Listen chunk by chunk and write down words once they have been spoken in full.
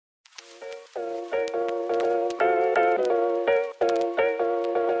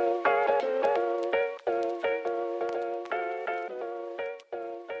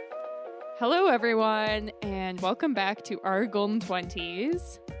everyone, and welcome back to our Golden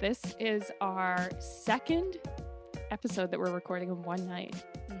 20s. This is our second episode that we're recording in one night,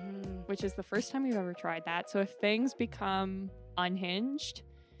 which is the first time we've ever tried that. So if things become unhinged,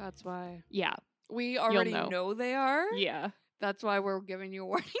 that's why. Yeah. We already know they are. Yeah. That's why we're giving you a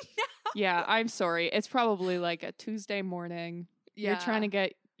warning now. Yeah, I'm sorry. It's probably like a Tuesday morning. Yeah. You're trying to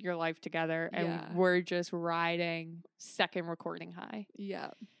get your life together, and we're just riding second recording high.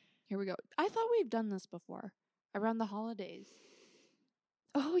 Yeah. Here we go. I thought we've done this before around the holidays.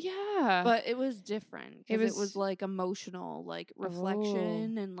 Oh, yeah. But it was different because it was like emotional, like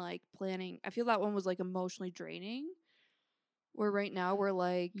reflection and like planning. I feel that one was like emotionally draining. Where right now we're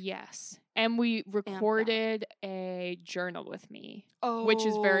like... Yes. And we recorded a journal with me, which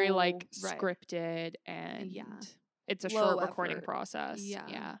is very like scripted and it's a short recording process.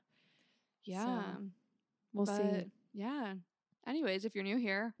 Yeah. So, we'll see. Yeah. Anyways, if you're new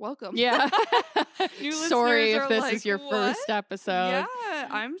here, welcome. Yeah. Sorry if this like, is your first episode. Yeah.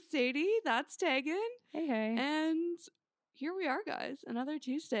 I'm Sadie. That's Tegan. Hey. And here we are, guys. Another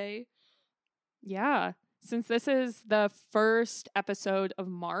Tuesday. Yeah. Since this is the first episode of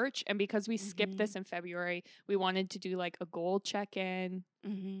March, and because we skipped this in February, we wanted to do like a goal check-in.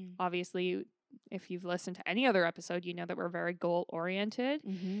 Obviously, if you've listened to any other episode, you know that we're very goal-oriented.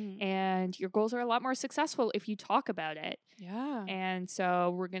 And your goals are a lot more successful if you talk about it. Yeah. And so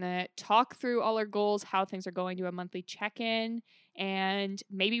we're going to talk through all our goals, how things are going, do a monthly check-in, and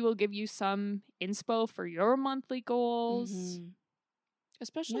maybe we'll give you some inspo for your monthly goals.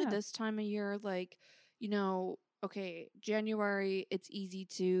 Especially this time of year, like... You know, okay, January, it's easy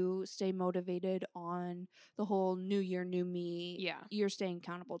to stay motivated on the whole new year, new me. Yeah. You're staying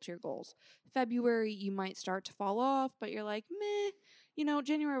accountable to your goals. February, you might start to fall off, but you're like, meh, you know,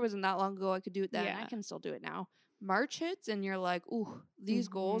 January wasn't that long ago. I could do it then. I can still do it now. March hits and you're like, ooh, these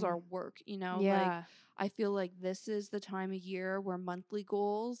goals are work, you know? Like, I feel like this is the time of year where monthly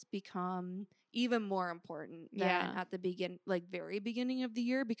goals become even more important than at the very beginning of the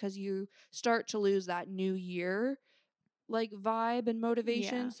year, because you start to lose that new year like vibe and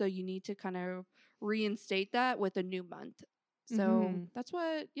motivation. So you need to kind of reinstate that with a new month. So that's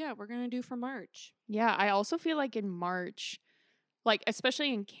what we're gonna do for March. Yeah, I also feel like in March, like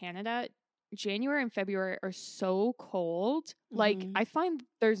especially in Canada, January and February are so cold. Like I find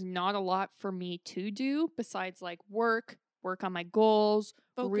there's not a lot for me to do besides like work on my goals,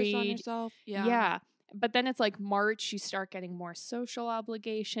 focus on yourself. Yeah. But then it's like March, you start getting more social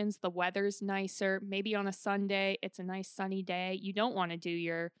obligations. The weather's nicer. Maybe on a Sunday, it's a nice sunny day. You don't want to do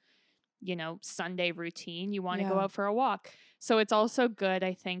your, Sunday routine. You want to go out for a walk. So it's also good,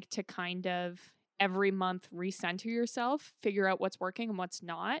 I think, to kind of every month recenter yourself, figure out what's working and what's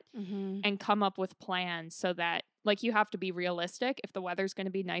not, and come up with plans so that, like, you have to be realistic. If the weather's going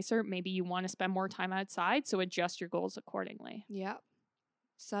to be nicer, maybe you want to spend more time outside, so adjust your goals accordingly. Yeah.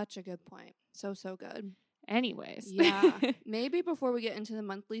 Such a good point. So good. Anyways. Yeah. Maybe before we get into the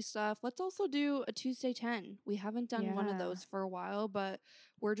monthly stuff, let's also do a Tuesday 10. We haven't done one of those for a while, but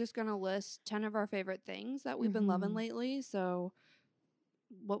we're just going to list 10 of our favorite things that we've been loving lately. So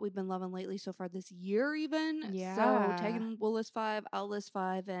what we've been loving lately so far this year even. Yeah. So Tegan will list 5, I'll list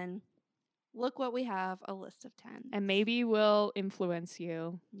 5, and look what we have, a list of 10. And maybe we'll influence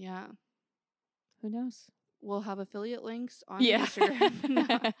you. Yeah. Who knows? We'll have affiliate links on Instagram.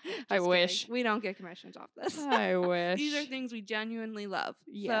 No, I wish. Kidding. We don't get commissions off this. I wish. These are things we genuinely love.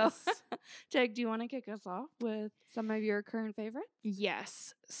 Yes. So, Teg, do you want to kick us off with some of your current favorites?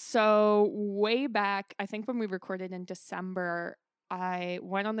 Yes. So way back, I think when we recorded in December, I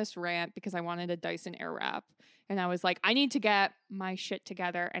went on this rant because I wanted a Dyson Airwrap. And I was like, I need to get my shit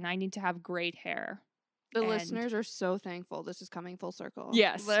together and I need to have great hair. The listeners are so thankful this is coming full circle.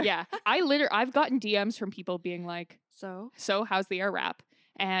 Yes. Yeah. I've gotten DMs from people being like, So how's the Airwrap?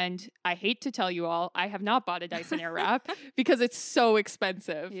 And I hate to tell you all, I have not bought a Dyson Airwrap because it's so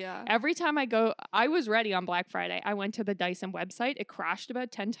expensive. Yeah. Every time I go, I was ready on Black Friday. I went to the Dyson website. It crashed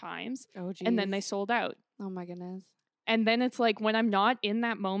about 10 times. Oh, geez. And then they sold out. Oh, my goodness. And then it's like, when I'm not in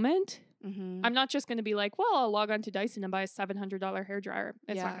that moment, I'm not just going to be like, well, I'll log on to Dyson and buy a $700 hairdryer.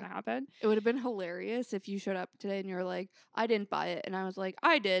 It's not going to happen. It would have been hilarious if you showed up today and you were like, I didn't buy it. And I was like,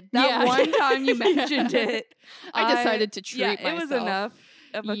 I did. That one time you mentioned it. I decided to treat myself. It was enough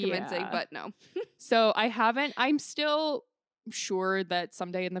of a convincing, but no. So I'm still sure that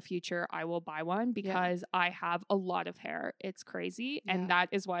someday in the future I will buy one because I have a lot of hair. It's crazy. And that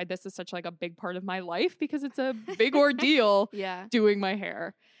is why this is such like a big part of my life, because it's a big ordeal doing my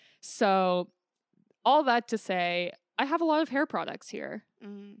hair. So all that to say, I have a lot of hair products here.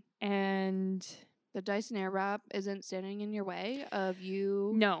 And The Dyson Airwrap isn't standing in your way of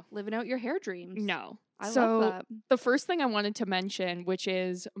you No. living out your hair dreams. No. I So love that. the first thing I wanted to mention, which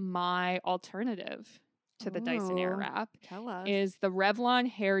is my alternative to the Dyson Ooh, Airwrap, Tell us. is the Revlon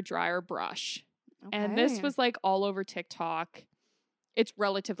hair dryer brush. And this Okay. was like all over TikTok. It's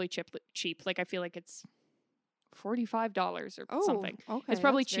relatively cheap. Like I feel like it's $45 or something. Okay. It's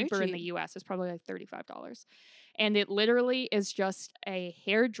probably that's very cheaper in the cheap. US. It's probably like $35. And it literally is just a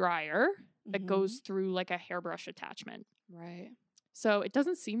hair dryer that Mhm. goes through like a hairbrush attachment. Right. So it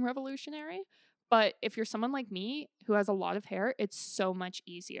doesn't seem revolutionary, but if you're someone like me who has a lot of hair, it's so much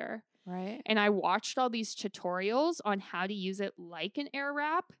easier. Right. And I watched all these tutorials on how to use it like an air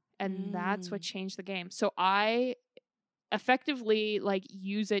wrap, and that's what changed the game. So I effectively like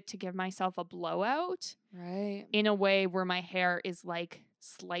use it to give myself a blowout Right. in a way where my hair is like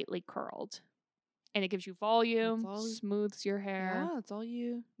slightly curled. And it gives you volume, all- smooths your hair. Yeah, that's all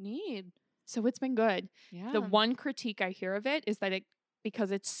you need. So it's been good. Yeah. The one critique I hear of it is that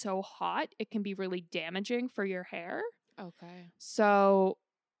because it's so hot, it can be really damaging for your hair. Okay. So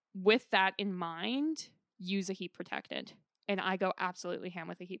with that in mind, use a heat protectant. And I go absolutely ham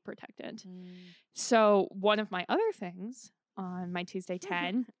with a heat protectant. So one of my other things on my Tuesday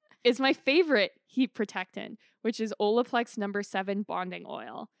 10 is my favorite heat protectant, which is Olaplex No. 7 bonding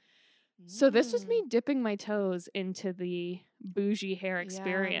oil. So this was me dipping my toes into the bougie hair Yeah.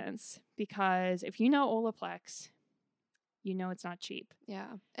 experience because if you know Olaplex, you know it's not cheap.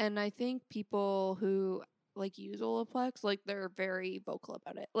 Yeah. And I think people who like use Olaplex, like they're very vocal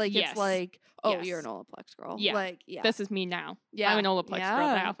about it. Like Yes. it's like, oh, Yes. you're an Olaplex girl. Yeah. Like, yeah. This is me now. yeah. I'm an Olaplex yeah. girl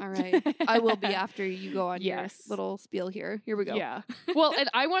now. All right. I will be after you go on Yes. your little spiel here. Here we go. Yeah. Well, and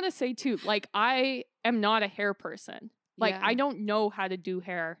I want to say too, like I am not a hair person. Like Yeah. I don't know how to do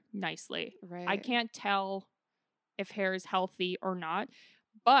hair nicely. Right. I can't tell if hair is healthy or not.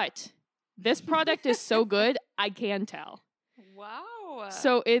 But this product is so good, I can tell. Wow.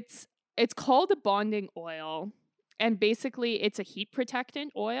 So it's called a bonding oil, and basically it's a heat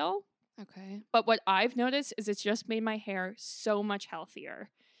protectant oil. Okay. But what I've noticed is it's just made my hair so much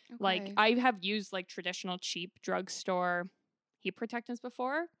healthier. Like Okay. I have used like traditional cheap drugstore heat protectants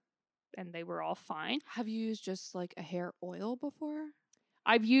before, and they were all fine. Have you used just like a hair oil before?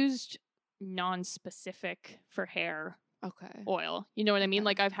 I've used non-specific for hair Okay. oil. You know what I mean? Okay.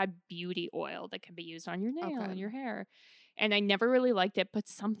 Like I've had beauty oil that can be used on your nail Okay. and your hair. And I never really liked it, but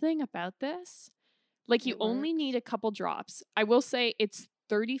something about this, like you It only works. need a couple drops. I will say it's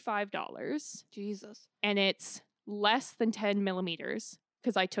 $35 Jesus. and it's less than 10 millimeters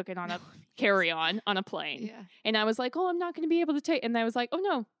because I took it on a carry-on on a plane. Yeah. And I was like, oh, I'm not going to be able to take. And I was like, oh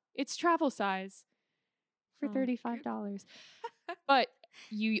no, it's travel size for Oh, $35. But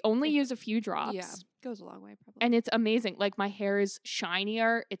you only use a few drops. Yeah. Goes a long way, probably. And it's amazing. Like my hair is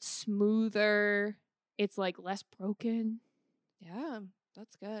shinier, it's smoother, it's like less broken. yeah,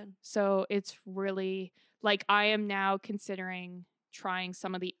 that's good. So it's really like I am now considering trying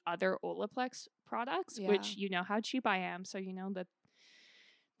some of the other Olaplex products, which Yeah. you know how cheap I am. So you know that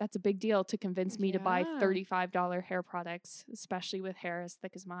that's a big deal to convince me to buy Yeah. $35 hair products, especially with hair as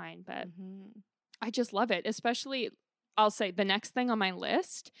thick as mine. But Mhm. I just love it, especially I'll say the next thing on my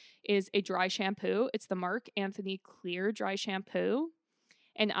list is a dry shampoo. It's the Marc Anthony Clear Dry Shampoo.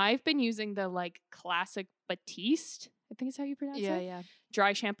 And I've been using the like classic Batiste, I think is how you pronounce Yeah, it, yeah.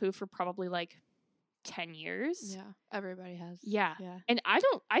 dry shampoo for probably like 10 years. Yeah. Everybody has. Yeah. Yeah. And I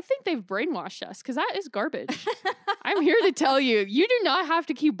think they've brainwashed us because that is garbage. I'm here to tell you, you do not have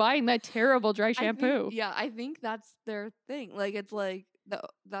to keep buying that terrible dry shampoo. I think that's their thing. Like it's like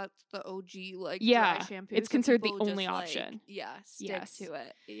that's the OG like Yeah, dry shampoo. it's so considered the people only just, like, option. yeah, stick Yes. to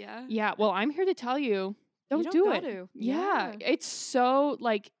it. Yeah. Yeah. Well, I'm here to tell you, don't don't do got it. to. Yeah. Yeah. It's so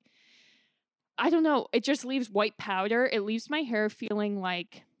like, I don't know. It just leaves white powder. It leaves my hair feeling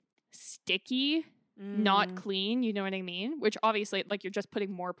like sticky, not Mm. clean. You know what I mean? Which obviously, like, you're just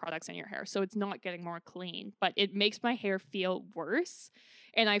putting more products in your hair. So it's not getting more clean, but it makes my hair feel worse.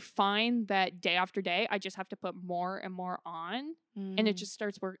 And I find that day after day, I just have to put more and more on, and it Mm. just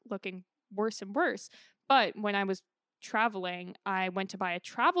starts looking worse and worse. But when I was traveling, I went to buy a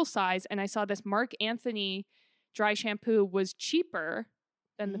travel size, and I saw this Marc Anthony dry shampoo was cheaper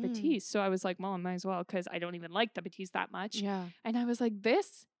than the Mm. Batiste. So I was like, well, I might as well because I don't even like the Batiste that much. Yeah. And I was like,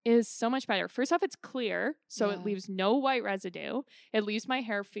 this is so much better. First off, it's clear, so it Yeah. leaves no white residue. It leaves my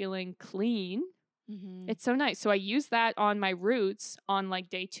hair feeling clean. Mm-hmm. It's so nice. So I use that on my roots on like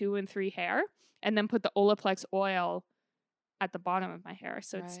day 2 and 3 hair, and then put the Olaplex oil at the bottom of my hair.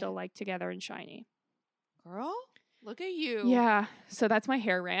 So it's still Right. like together and shiny. Girl, look at you. Yeah. So that's my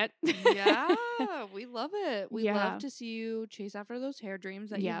hair rant. Yeah. We love it. We Yeah. love to see you chase after those hair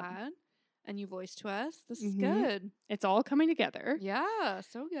dreams that Yeah. you had. And you voiced to us. This is Mhm. good. It's all coming together. Yeah,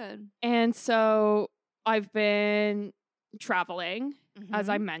 so good. And so I've been traveling, as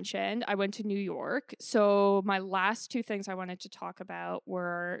I Mhm. mentioned. I went to New York. So my last two things I wanted to talk about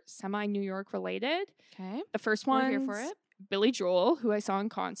were semi-New York related. Okay. The first We're one, here for it. Billy Joel, who I saw in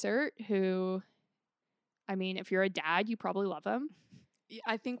concert, who, I mean, if you're a dad, you probably love him.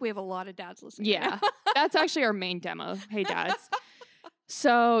 I think we have a lot of dads listening. Yeah. That's actually our main demo. Hey, dads.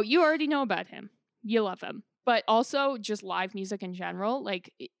 So you already know about him. You love him. But also just live music in general.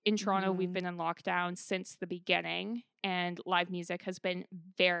 Like in Toronto, we've Mhm. been in lockdown since the beginning, and live music has been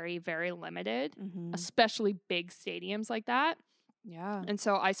very, very limited, Mhm. especially big stadiums like that. Yeah. And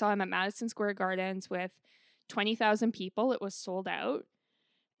so I saw him at Madison Square Gardens with 20,000 people. It was sold out.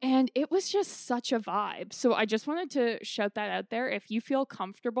 And it was just such a vibe. So I just wanted to shout that out there. If you feel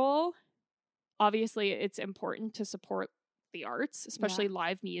comfortable, obviously it's important to support the arts, especially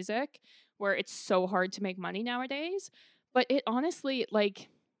live music, where it's so hard to make money nowadays. But it honestly,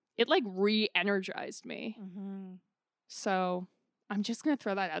 it re-energized me. Mhm. So I'm just going to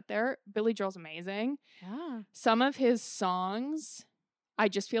throw that out there. Billy Joel's amazing. Yeah. Some of his songs, I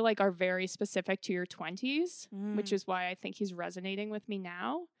just feel like are very specific to your 20s, which is why I think he's resonating with me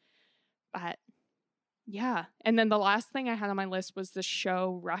now. But yeah. And then the last thing I had on my list was the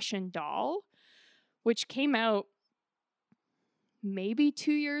show Russian Doll, which came out maybe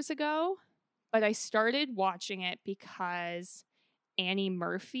 2 years ago. But I started watching it because Annie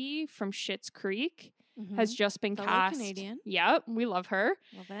Murphy from Schitt's Creek has just been Fellow cast. Canadian. Yep, we love her.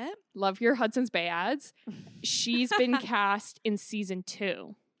 Love it. Love your Hudson's Bay ads. She's been cast in season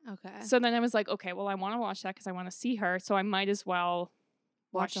 2. Okay. So then I was like, okay, well, I want to watch that because I want to see her. So I might as well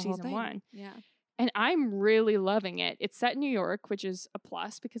watch the whole season thing. 1. Yeah. And I'm really loving it. It's set in New York, which is a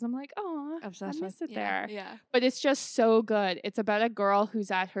plus because I'm like, oh, I Obsessed miss with it there. Yeah. But it's just so good. It's about a girl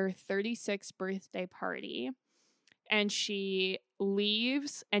who's at her 36th birthday party, and she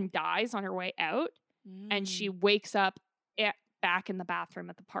leaves and dies on her way out, and she wakes up back in the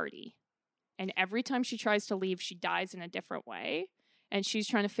bathroom at the party. And every time she tries to leave, she dies in a different way. And she's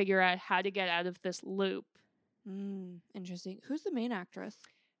trying to figure out how to get out of this loop. Interesting. Who's the main actress?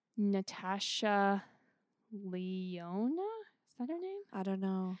 Natasha Leona? Is that her name? I don't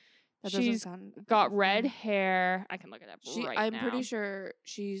know. That She's doesn't sound got red hair. I can look it up I'm now. pretty sure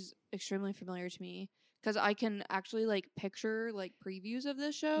she's extremely familiar to me because I can actually picture previews of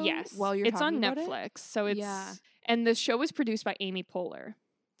this show. Yes. While you're it's on talking about Netflix. So it's Yeah. And the show was produced by Amy Poehler.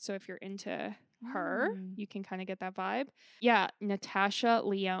 So if you're into her, you can kind of get that vibe. Yeah, Natasha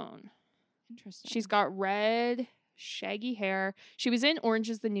Leone. Interesting. She's got red, shaggy hair. She was in Orange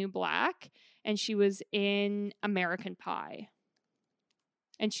is the New Black, and she was in American Pie.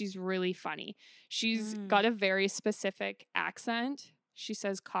 And she's really funny. She's got a very specific accent. She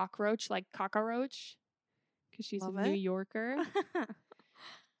says cockroach like cockroach because she's Love a it. New Yorker.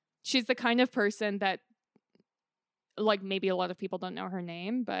 She's the kind of person that, maybe a lot of people don't know her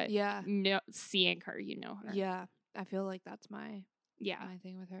name, but yeah. Seeing her, you know her. Yeah. I feel like that's my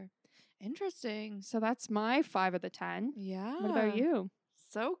thing with her. Interesting. So that's my 5 of the 10. Yeah. What about you?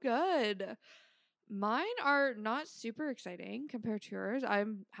 So good. Mine are not super exciting compared to yours. I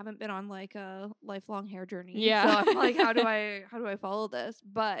haven't been on a lifelong hair journey. Yeah. So I'm like, how do I follow this?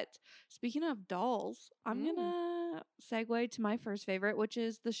 But speaking of dolls, I'm gonna segue to my first favorite, which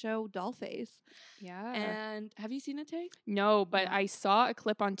is the show Dollface. Yeah. And have you seen it, Tay? No, but I saw a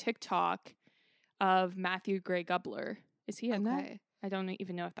clip on TikTok of Matthew Gray Gubler. Is he in that? I don't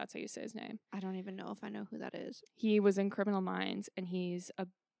even know if that's how you say his name. I don't even know if I know who that is. He was in Criminal Minds, and he's a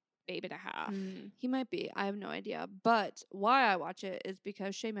babe and a half. He might be. I have no idea. But why I watch it is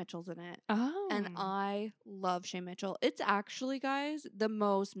because Shay Mitchell's in it. Oh. And I love Shay Mitchell. It's actually, guys, the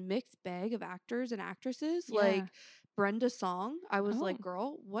most mixed bag of actors and actresses. Yeah. Brenda Song, I was like,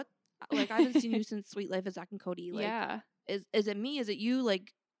 girl, what? I haven't seen you since Sweet Life of Zack and Cody. Is it me? Is it you?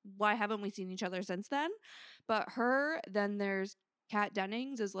 Why haven't we seen each other since then? But her, then there's Kat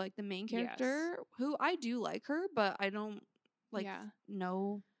Dennings is the main character, who I do like her, but I don't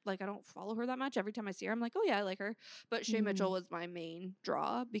know. I don't follow her that much. Every time I see her, I'm like, oh yeah, I like her. But Shay Mitchell was my main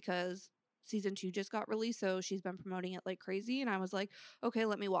draw because season 2 just got released, so she's been promoting it like crazy, and I was like, okay,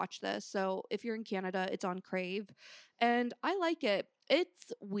 let me watch this. So if you're in Canada, it's on Crave, and I like it.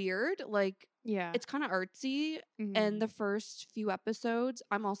 It's weird, it's kind of artsy, and the first few episodes,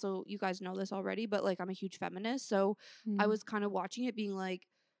 I'm also, you guys know this already, but I'm a huge feminist, so I was kind of watching it being like,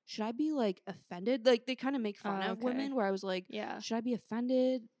 should I be offended? They kind of make fun of women, where I was like, should I be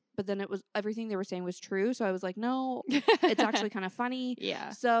offended? But then it was, everything they were saying was true. So I was like, no, it's actually kind of funny.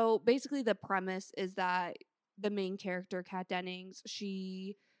 Yeah. So basically the premise is that the main character, Kat Dennings,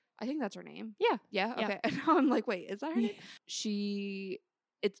 she, I think that's her name. Yeah. Yeah. Yeah. Okay. And now I'm like, wait, is that her name?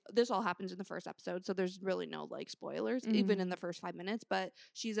 This all happens in the first episode, so there's really no like spoilers, even in the first 5 minutes. But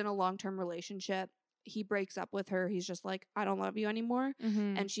she's in a long-term relationship. He breaks up with her. He's just like, I don't love you anymore.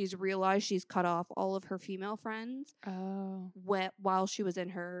 And she's realized she's cut off all of her female friends while she was in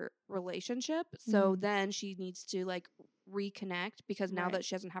her relationship. So then she needs to like reconnect because now that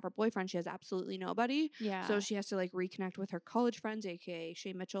she doesn't have her boyfriend, she has absolutely nobody. Yeah. So she has to like reconnect with her college friends, aka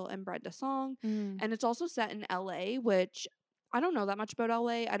Shay Mitchell and Brenda Song. And it's also set in LA, which I don't know that much about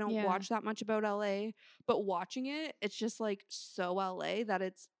LA. I don't watch that much about LA, but watching it, it's just like so LA that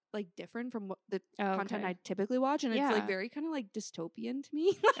it's like different from what the content I typically watch, and it's like very kind of like dystopian to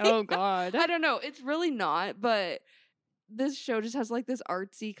me. Like, oh God. I don't know. It's really not, but this show just has like this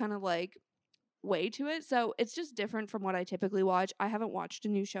artsy kind of like way to it. So it's just different from what I typically watch. I haven't watched a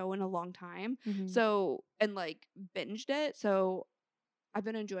new show in a long time. So, and like binged it. So I've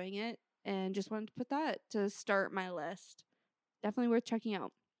been enjoying it and just wanted to put that to start my list. Definitely worth checking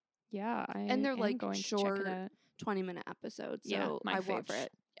out. Yeah. And they're like short 20-minute episodes. So my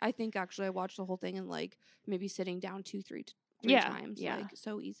favorite. I think actually I watched the whole thing in like maybe sitting down three times. Yeah. Like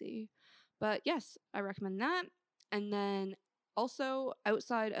so easy. But yes, I recommend that. And then also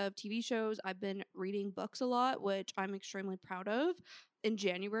outside of TV shows, I've been reading books a lot, which I'm extremely proud of. In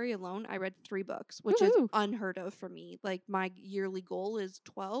January alone, I read 3 books, which is unheard of for me. Like my yearly goal is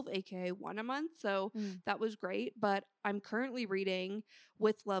 12, aka 1 a month. So that was great. But I'm currently reading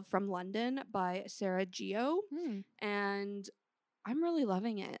With Love from London by Sarah Geo. And I'm really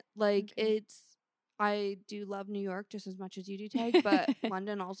loving it. Like I do love New York just as much as you do, Tag, but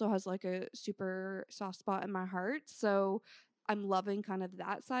London also has like a super soft spot in my heart. So I'm loving kind of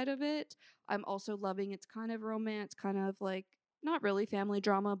that side of it. I'm also loving its kind of romance, kind of like not really family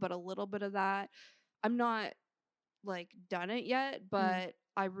drama, but a little bit of that. I'm not like done it yet, but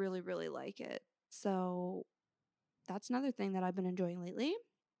I really, really like it. So that's another thing that I've been enjoying lately.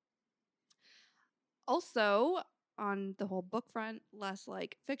 Also, on the whole book front, less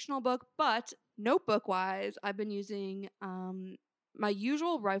like fictional book, but notebook wise, I've been using my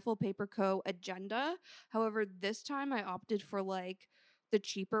usual Rifle Paper Co. Agenda. However, this time I opted for like the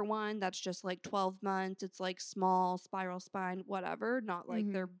cheaper one that's just like 12 months. It's like small, spiral spine, whatever, not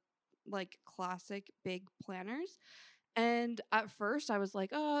like their like classic big planners. And at first I was like,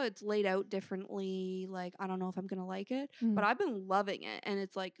 oh, it's laid out differently. Like, I don't know if I'm going to like it, but I've been loving it. And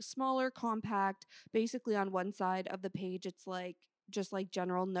it's like smaller, compact. Basically on one side of the page, it's like just like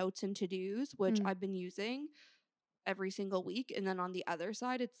general notes and to-dos, which I've been using every single week. And then on the other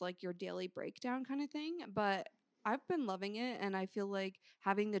side, it's like your daily breakdown kind of thing. But I've been loving it. And I feel like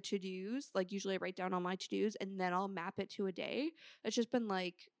having the to-dos, like usually I write down all my to-dos and then I'll map it to a day. It's just been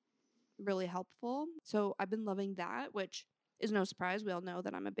like really helpful. So I've been loving that, which is no surprise. We all know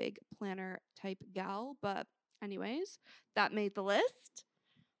that I'm a big planner type gal. But anyways, that made the list.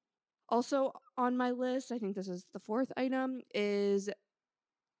 Also on my list, I think this is the 4th item,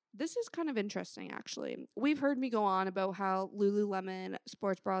 this is kind of interesting, actually. We've heard me go on about how Lululemon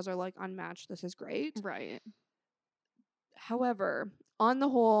sports bras are like unmatched. This is great. Right. However, on the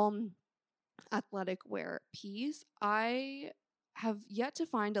whole athletic wear piece, I have yet to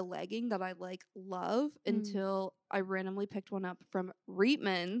find a legging that I like love until I randomly picked one up from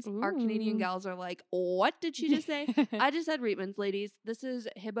Reitmans. Our Canadian gals are like, what did she just say? I just said Reitmans, ladies. This is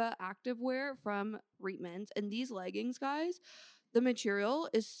Hiba Activewear from Reitmans. And these leggings, guys, the material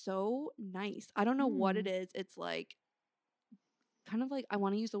is so nice. I don't know what it is. It's like kind of like, I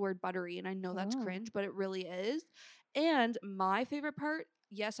want to use the word buttery, and I know that's cringe, but it really is. And my favorite part,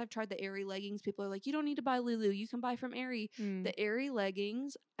 yes, I've tried the Aerie leggings. People are like, you don't need to buy Lulu. You can buy from Aerie. The Aerie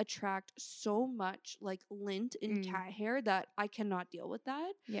leggings attract so much like lint and cat hair that I cannot deal with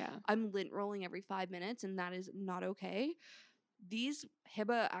that. Yeah. I'm lint rolling every 5 minutes, and that is not okay. These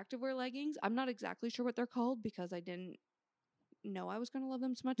Hiba Activewear leggings, I'm not exactly sure what they're called because I didn't know I was going to love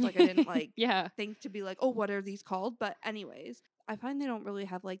them so much. Like I didn't like think to be like, oh, what are these called? But anyways, I find they don't really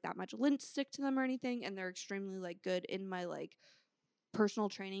have like that much lint stick to them or anything. And they're extremely like good in my like personal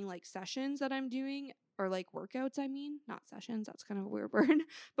training like sessions that I'm doing, or like workouts. I mean, not sessions. That's kind of a weird word,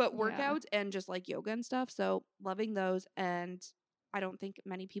 but workouts and just like yoga and stuff. So loving those. And I don't think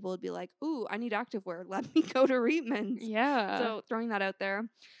many people would be like, ooh, I need activewear. Let me go to Reitmans. Yeah. So throwing that out there.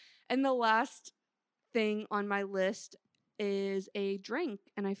 And the last thing on my list is a drink.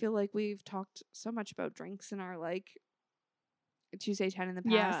 And I feel like we've talked so much about drinks in our like Tuesday 10 in the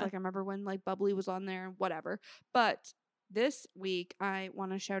past. Yeah. Like I remember when like Bubbly was on there, whatever. But this week I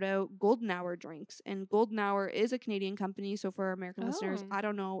want to shout out Golden Hour drinks. And Golden Hour is a Canadian company. So for our American listeners, I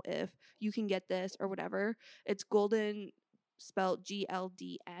don't know if you can get this or whatever. It's golden spelled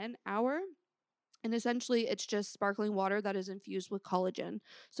GLDN hour. And essentially, it's just sparkling water that is infused with collagen.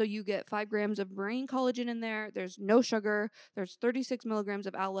 So you get 5 grams of marine collagen in there. There's no sugar. There's 36 milligrams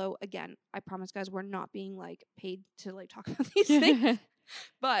of aloe. Again, I promise, guys, we're not being like paid to like talk about these things.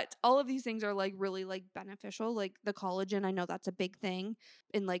 But all of these things are like really like beneficial. Like the collagen, I know that's a big thing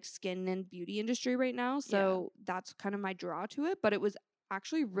in like skin and beauty industry right now. So that's kind of my draw to it. But it was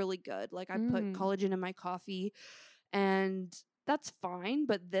actually really good. Like I put collagen in my coffee and that's fine,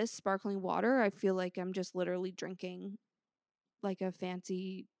 but this sparkling water, I feel like I'm just literally drinking like a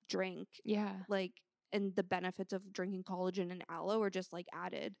fancy drink. Yeah. Like, and the benefits of drinking collagen and aloe are just like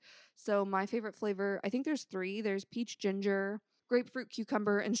added. So my favorite flavor, I think there's 3. There's peach ginger, grapefruit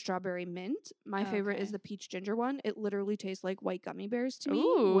cucumber, and strawberry mint. My favorite is the peach ginger one. It literally tastes like white gummy bears to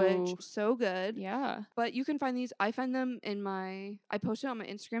me, which so good. Yeah. But you can find these. I find them in I posted on my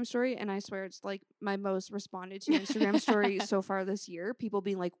Instagram story, and I swear it's like my most responded to Instagram story so far this year. People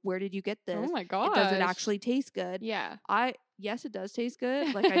being like, "Where did you get this? Oh my god! Does it actually taste good?" Yeah. Yes, it does taste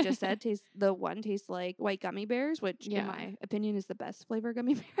good. Like I just said, the one tastes like white gummy bears, which in my opinion is the best flavor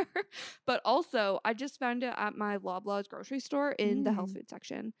gummy bear. But also, I just found it at my Loblaws grocery store in the health food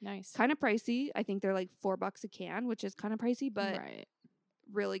section. Nice. Kind of pricey. I think they're like $4 a can, which is kind of pricey, but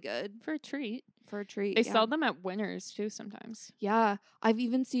really good. For a treat. They sell them at Winners too sometimes. Yeah. I've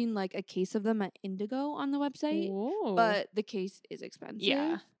even seen like a case of them at Indigo on the website. Ooh. But the case is expensive.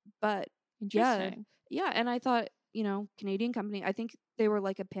 Yeah. But interesting. Yeah. And I thought, Canadian company, I think they were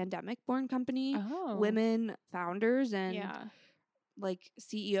like a pandemic born company. Oh. Women founders and like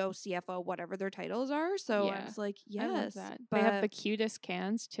CEO, CFO, whatever their titles are. So I was like, yes. I love that. They have the cutest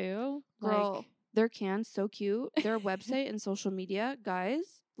cans too. Girl, like, their cans so cute. Their website and social media,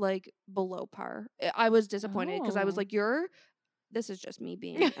 guys, like below par. I was disappointed because I was like, this is just me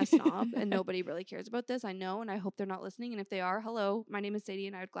being a snob and nobody really cares about this. I know, and I hope they're not listening. And if they are, hello, my name is Sadie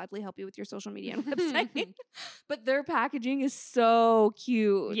and I would gladly help you with your social media and website. But their packaging is so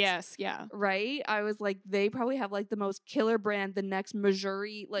cute. Yes, yeah. Right? I was like, they probably have like the most killer brand, the next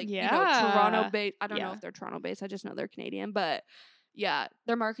Missouri, like, Toronto-based. I don't know if they're Toronto-based. I just know they're Canadian. But yeah,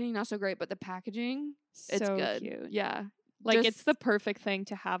 their marketing not so great, but the packaging, it's good. Cute. Yeah. Like it's the perfect thing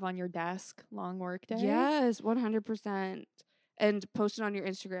to have on your desk long work day. Yes, 100%. And post it on your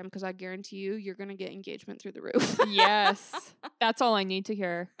Instagram because I guarantee you're going to get engagement through the roof. Yes. That's all I need to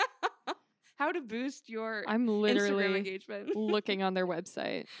hear. How to boost your I'm literally Instagram engagement. looking on their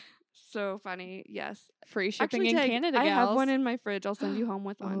website. So funny. Yes. Free shipping in Canada, I have one in my fridge. I'll send you home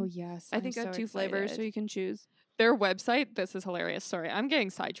with one. Oh, yes. I think I have 2 flavors, so you can choose. Their website, this is hilarious. Sorry, I'm getting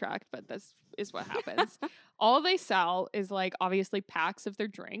sidetracked, but this is what happens. All they sell is like obviously packs of their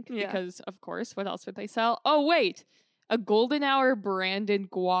drink because, of course, what else would they sell? Oh, wait. A golden hour branded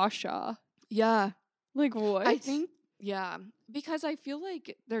gua sha. Yeah. Like what? I think, because I feel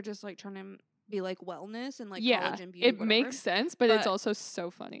like they're just like trying to be like wellness and like college and beauty. It makes sense, but it's also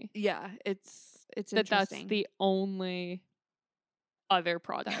so funny. Yeah, it's that interesting. That's the only other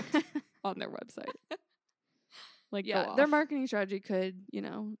product on their website. Like their marketing strategy could,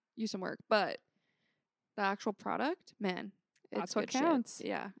 use some work, but the actual product, man, that's what counts. Shit.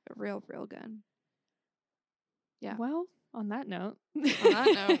 Yeah, real good. Yeah. Well, on that note,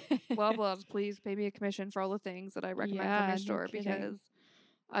 Loblaws, please pay me a commission for all the things that I recommend from your store because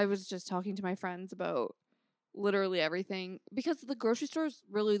I was just talking to my friends about literally everything because the grocery store is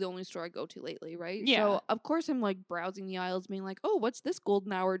really the only store I go to lately, right? Yeah. So of course I'm like browsing the aisles, being like, oh, what's this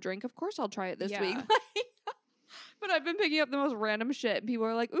golden hour drink? Of course I'll try it this week. But I've been picking up the most random shit, and people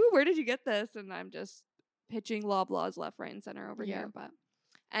are like, ooh, where did you get this? And I'm just pitching Loblaws left, right, and center over here. But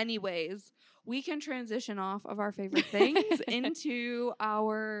anyways, we can transition off of our favorite things into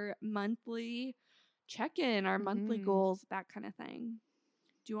our monthly check-in, our monthly goals, that kind of thing.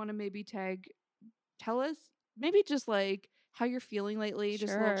 Do you want to maybe tell us maybe just like how you're feeling lately,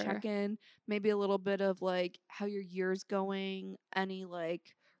 just a little check-in, maybe a little bit of like how your year's going, any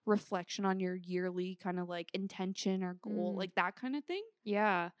like reflection on your yearly kind of like intention or goal, like that kind of thing?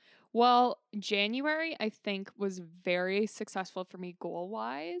 Yeah. Well, January, I think, was very successful for me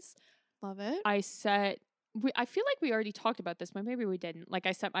goal-wise. Love it. I feel like we already talked about this, but maybe we didn't. Like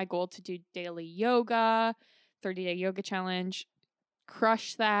I set my goal to do daily yoga, 30-day yoga challenge,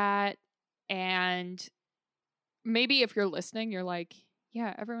 crush that. And maybe if you're listening, you're like,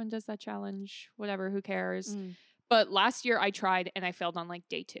 yeah, everyone does that challenge, whatever, who cares? But last year I tried and I failed on like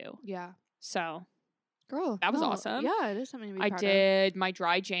day 2. Yeah. So, girl, that was awesome. Yeah, it is something to be proud of. I did my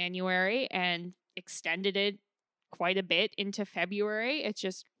dry January and extended it quite a bit into February. It's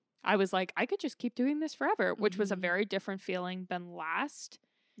just, I was like, I could just keep doing this forever, which was a very different feeling than last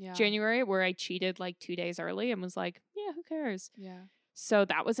January, where I cheated like 2 days early and was like, yeah, who cares? Yeah. So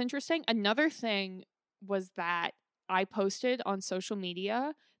that was interesting. Another thing was that I posted on social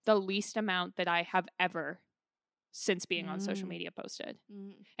media the least amount that I have ever since being on social media posted.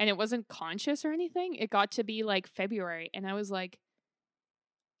 And it wasn't conscious or anything. It got to be like February. And I was like,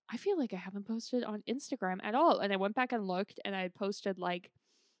 I feel like I haven't posted on Instagram at all. And I went back and looked, and I had posted like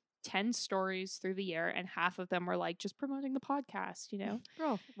 10 stories through the year, and half of them were like just promoting the podcast, you know?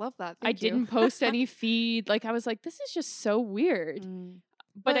 Girl, love that. I didn't post any feed. Like, I was like, this is just so weird.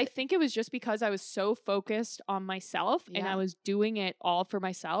 But I think it was just because I was so focused on myself and I was doing it all for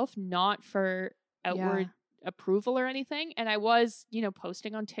myself, not for outward approval or anything. And I was, you know,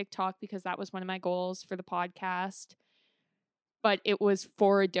 posting on TikTok because that was one of my goals for the podcast. But it was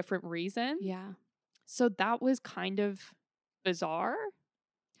for a different reason. Yeah. So that was kind of bizarre.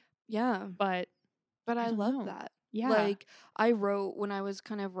 Yeah. But I love know. that. Yeah. Like, I wrote when I was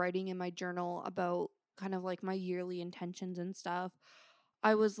kind of writing in my journal about kind of like my yearly intentions and stuff.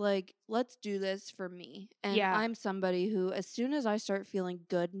 I was like, let's do this for me. And I'm somebody who, as soon as I start feeling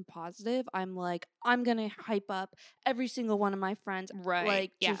good and positive, I'm like, I'm going to hype up every single one of my friends. Right.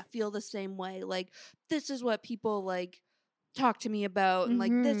 Like, to feel the same way. Like, this is what people like talk to me about. And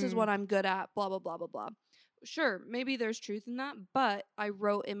like, this is what I'm good at, blah, blah, blah, blah, blah. Sure, maybe there's truth in that. But I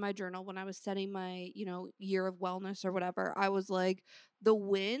wrote in my journal when I was setting my, you know, year of wellness or whatever, I was like, the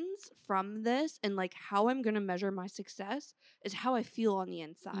wins from this and like how I'm going to measure my success is how I feel on the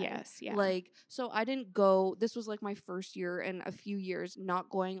inside. Yes. Yeah. Like, so I didn't go, this was like my first year in a few years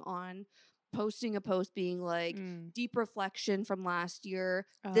not going on posting a post being like deep reflection from last year.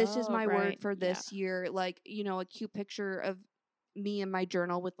 This is my word for this year. Like, you know, a cute picture of me in my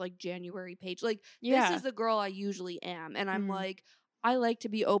journal with like January page. Like, this is the girl I usually am. And I'm like, I like to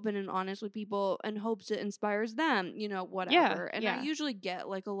be open and honest with people and hopes it inspires them, you know, whatever. And I usually get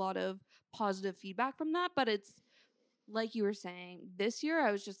like a lot of positive feedback from that. But it's like you were saying, this year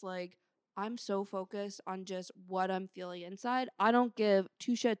I was just like, I'm so focused on just what I'm feeling inside. I don't give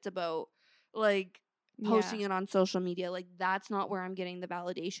two shits about like posting it on social media. Like, that's not where I'm getting the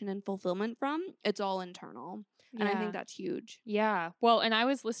validation and fulfillment from. It's all internal. And I think that's huge. Yeah. Well, and I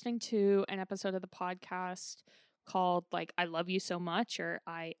was listening to an episode of the podcast called like I Love You So Much, or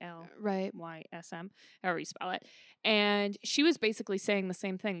ILYSM, however you spell it. And she was basically saying the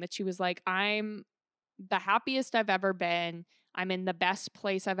same thing, that she was like, I'm the happiest I've ever been. I'm in the best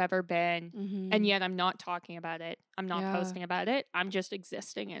place I've ever been. And yet I'm not talking about it. I'm not posting about it. I'm just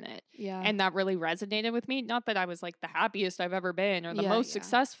existing in it. Yeah. And that really resonated with me. Not that I was like the happiest I've ever been or the most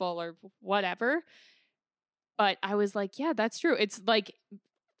successful or whatever. But I was like, yeah, that's true. It's like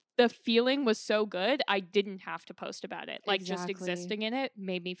the feeling was so good, I didn't have to post about it. Like, just existing in it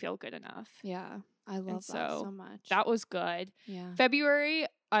made me feel good enough. Yeah. I love that so much. That was good. Yeah. February,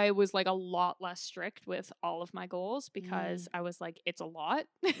 I was like a lot less strict with all of my goals because I was like, it's a lot.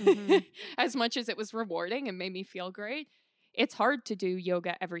 As much as it was rewarding and made me feel great, it's hard to do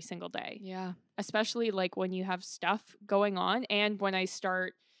yoga every single day. Yeah. Especially like when you have stuff going on and when I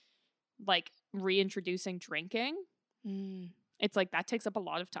start like reintroducing drinking. It's like that takes up a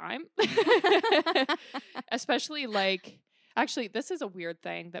lot of time. Especially like, actually, this is a weird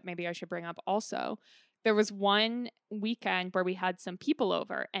thing that maybe I should bring up also. There was one weekend where we had some people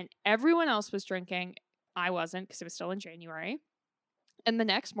over and everyone else was drinking. I wasn't, because it was still in January. And the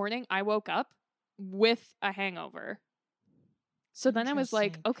next morning I woke up with a hangover. So then I was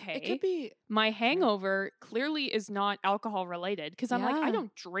like, okay, it could be my hangover clearly is not alcohol related, because I'm like, I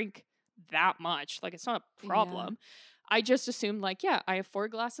don't drink that much. Like, it's not a problem. I just assumed like, I have 4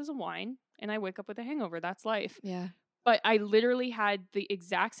 glasses of wine and I wake up with a hangover. That's life. Yeah. But I literally had the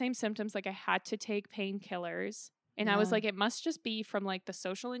exact same symptoms. Like, I had to take painkillers. And I was like, it must just be from like the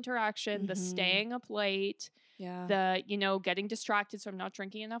social interaction, the staying up late, the, you know, getting distracted. So I'm not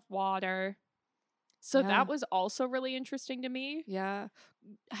drinking enough water. So that was also really interesting to me. Yeah.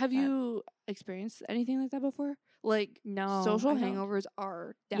 Have you experienced anything like that before? Like, no, social hangovers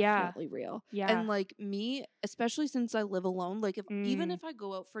are definitely real. Yeah. And like me, especially since I live alone, like even if I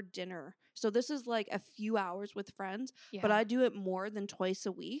go out for dinner, so this is like a few hours with friends, but I do it more than twice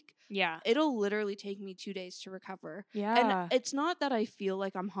a week. Yeah. It'll literally take me 2 days to recover. Yeah. And it's not that I feel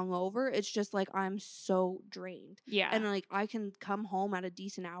like I'm hungover. It's just like I'm so drained. Yeah. And like I can come home at a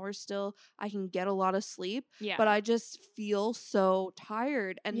decent hour still. I can get a lot of sleep. Yeah. But I just feel so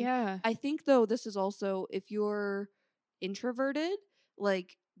tired. And I think though this is also, if you're introverted,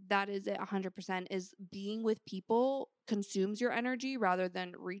 like that is it 100%, is being with people consumes your energy rather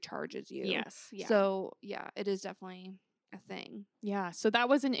than recharges you. Yes. Yeah. So yeah, it is definitely a thing. Yeah. So that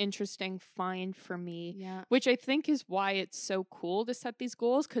was an interesting find for me. Yeah. Which I think is why it's so cool to set these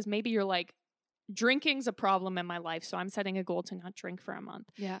goals, because maybe you're like, drinking's a problem in my life. So I'm setting a goal to not drink for a month.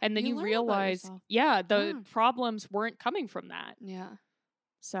 Yeah. And then you learn about realize, yourself. the Yeah. problems weren't coming from that. Yeah.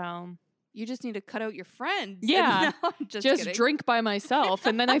 So You just need to cut out your friends. Yeah. No, I'm just kidding. drink by myself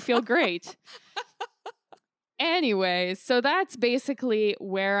and then I feel great. Anyways, so that's basically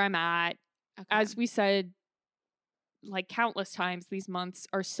where I'm at. Okay. As we said, like countless times, these months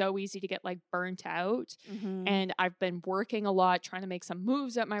are so easy to get like burnt out. Mhm. And I've been working a lot, trying to make some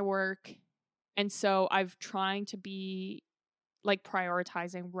moves at my work. And so I've trying to be like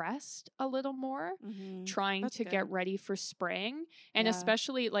prioritizing rest a little more, Mhm. trying That's to get good. ready for spring. And Yeah.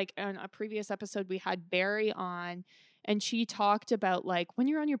 especially like on a previous episode, we had Barry on and she talked about like when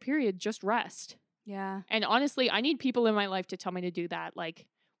you're on your period, just rest. Yeah. And honestly, I need people in my life to tell me to do that. Like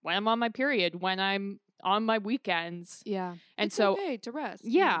when I'm on my period, when I'm on my weekends. Yeah. And It's so, okay to rest.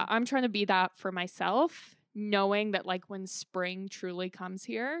 yeah, I'm trying to be that for myself, knowing that like when spring truly comes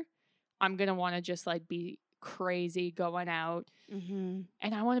here, I'm going to want to just like be crazy going out Mhm.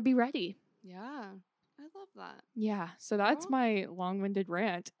 and I want to be ready. Yeah. I love that. Yeah. So that's Well- my long-winded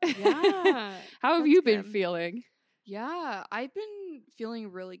rant. Yeah. How have That's you been good. feeling? Yeah, I've been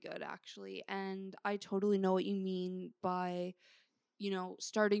feeling really good actually. And I totally know what you mean by,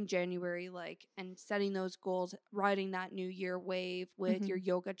 starting January, like, and setting those goals, riding that new year wave with your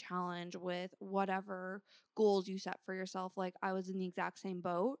yoga challenge, with whatever goals you set for yourself. Like, I was in the exact same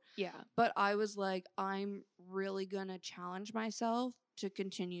boat, Yeah. but I was like, I'm really gonna challenge myself to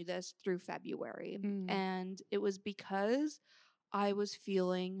continue this through February. Mm. And it was because I was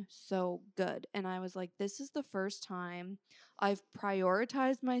feeling so good. And I was like, this is the first time I've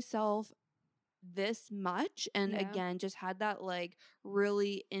prioritized myself this much. And Yeah. again, just had that like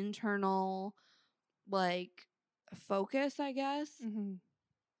really internal like focus, I guess. Mm-hmm.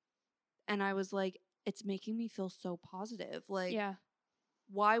 And I was like, it's making me feel so positive. Like, Yeah.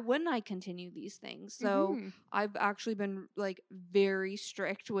 why wouldn't I continue these things? So Mhm. I've actually been like very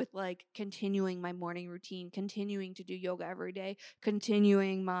strict with like continuing my morning routine, continuing to do yoga every day,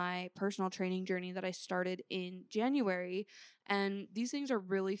 continuing my personal training journey that I started in January. And these things are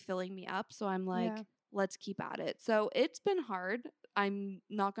really filling me up. So I'm like, Yeah. let's keep at it. So it's been hard. I'm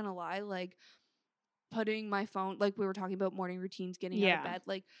not going to lie. Like, putting my phone, like we were talking about morning routines, getting out Yeah. of bed,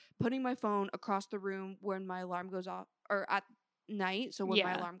 like putting my phone across the room when my alarm goes off, or at night. So when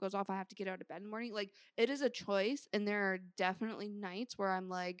my Yeah. alarm goes off, I have to get out of bed in the morning. Like, it is a choice. And there are definitely nights where I'm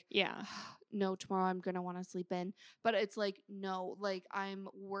like, Yeah. no, tomorrow I'm going to want to sleep in. But it's like, no, like I'm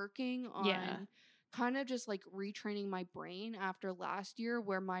working on Yeah. kind of just like retraining my brain after last year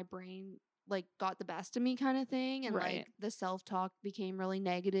where my brain like got the best of me kind of thing. And Right. like the self-talk became really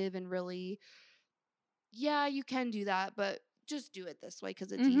negative and really, yeah, you can do that, but just do it this way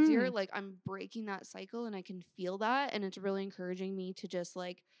because it's easier. Mhm. Like, I'm breaking that cycle and I can feel that. And it's really encouraging me to just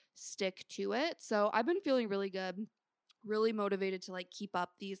like stick to it. So I've been feeling really good, really motivated to like keep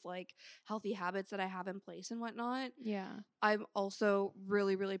up these like healthy habits that I have in place and whatnot. Yeah. I'm also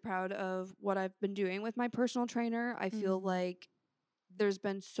really, really proud of what I've been doing with my personal trainer. I feel Mhm. like there's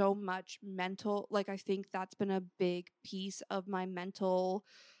been so much mental, like, I think that's been a big piece of my mental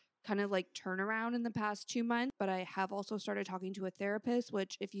kind of like turnaround in the past 2 months. But I have also started talking to a therapist,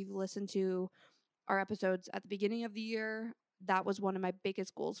 which, if you've listened to our episodes at the beginning of the year, that was one of my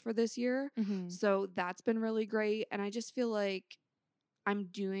biggest goals for this year. Mhm. So that's been really great. And I just feel like I'm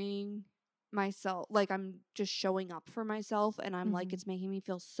doing myself, like, I'm just showing up for myself. And I'm like, Mhm. it's making me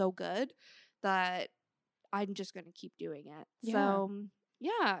feel so good that I'm just going to keep doing it. Yeah. So,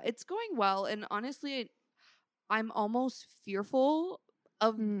 yeah, it's going well. And honestly, I'm almost fearful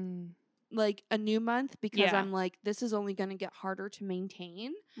of Mm. like a new month because Yeah. I'm like, this is only going to get harder to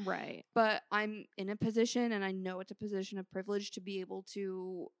maintain. Right. But I'm in a position, and I know it's a position of privilege to be able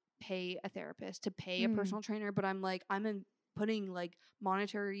to pay a therapist, to pay a Mm. personal trainer. But I'm like, putting like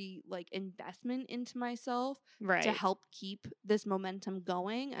monetary like investment into myself Right. to help keep this momentum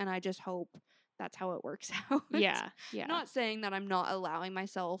going. And I just hope that's how it works out. Yeah. Yeah. Not saying that I'm not allowing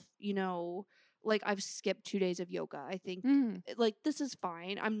myself, like, I've skipped 2 days of yoga. I think Mm. like this is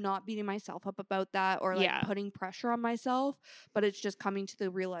fine. I'm not beating myself up about that or like Yeah. putting pressure on myself, but it's just coming to the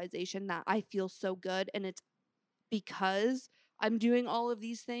realization that I feel so good, and it's because I'm doing all of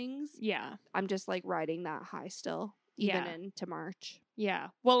these things. Yeah. I'm just like riding that high still, even Yeah. into March. Yeah.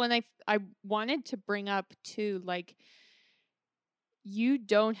 Well, and I wanted to bring up too, like, you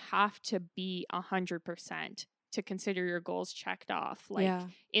don't have to be 100% to consider your goals checked off. Like, Yeah.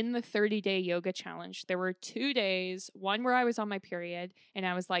 in the 30-day yoga challenge, there were 2 days, one where I was on my period and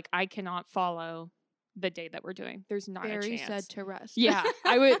I was like, I cannot follow the day that we're doing. There's not Barry a chance. said to rest. Yeah.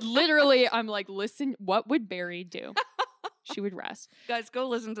 I would literally, I'm like, listen, what would Barry do? She would rest. Guys, go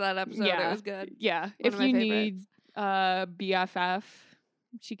listen to that episode. Yeah. It was good. Yeah. One If of my you favorites. need BFF,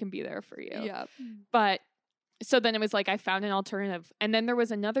 she can be there for you. Yeah. But so then it was like I found an alternative. And then there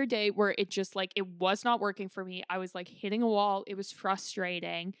was another day where it just like it was not working for me. I was like hitting a wall. It was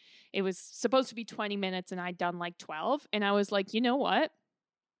frustrating. It was supposed to be 20 minutes and I'd done like 12. And I was like, you know what?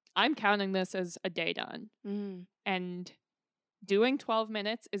 I'm counting this as a day done. Mm. And doing 12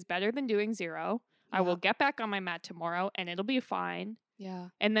 minutes is better than doing 0. I will get back on my mat tomorrow and it'll be fine. Yeah.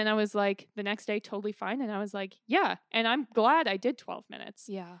 And then I was like, the next day, totally fine. And I was like, yeah. And I'm glad I did 12 minutes.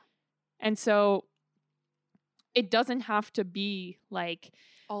 Yeah. And so it doesn't have to be like,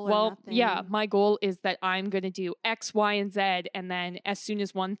 All or well, nothing. yeah, my goal is that I'm going to do X, Y, and Z. And then as soon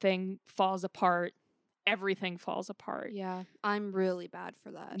as one thing falls apart, everything falls apart. Yeah. I'm really bad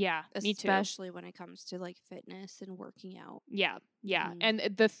for that. Yeah, me too. Especially when it comes to like fitness and working out. Yeah, yeah. Mhm. And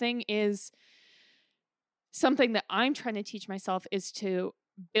the thing is, something that I'm trying to teach myself is to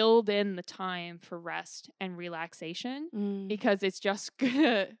build in the time for rest and relaxation Mm. because it's just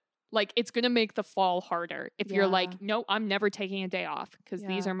gonna like it's gonna make the fall harder if you're Yeah. like, no, I'm never taking a day off because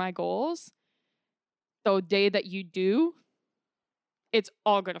these Yeah. are my goals. The day that you do, it's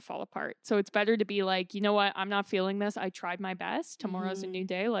all gonna fall apart. So it's better to be like, you know what, I'm not feeling this. I tried my best. Tomorrow's a Mhm. new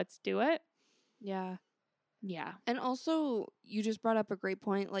day. Let's do it. Yeah. Yeah. And also, you just brought up a great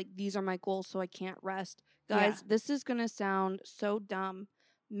point. Like, these are my goals, so I can't rest. Yeah. Guys, this is going to sound so dumb.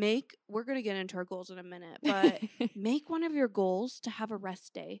 We're going to get into our goals in a minute, but make one of your goals to have a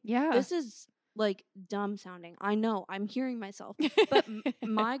rest day. yeah. This is like dumb sounding. I know, I'm hearing myself. But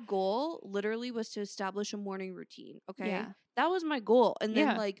my goal literally was to establish a morning routine. Okay. Yeah. That was my goal. And then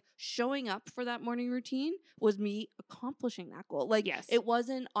Yeah. like showing up for that morning routine was me accomplishing that goal. Like Yes. it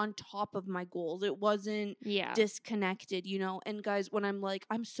wasn't on top of my goals. It wasn't Yeah. disconnected, you know? And guys, when I'm like,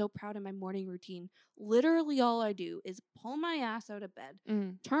 I'm so proud of my morning routine, literally all I do is pull my ass out of bed,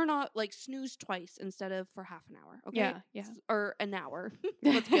 Mm. turn off, like snooze twice instead of for half an hour. Okay. Yeah. Yeah. Or an hour.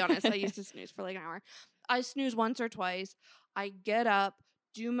 Let's be honest. I used to snooze for like an hour. I snooze once or twice. I get up,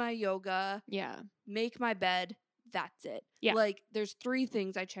 do my yoga, Yeah. make my bed. That's it. Yeah. Like there's 3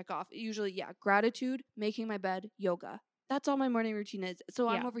 things I check off. Usually, yeah, gratitude, making my bed, yoga. That's all my morning routine is. So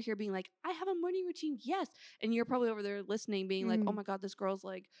I'm Yeah. over here being like, I have a morning routine. Yes. And you're probably over there listening, being like, oh Mm. my God, this girl's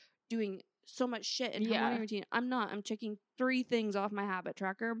like doing so much shit in her Yeah. morning routine. I'm not. I'm checking 3 things off my habit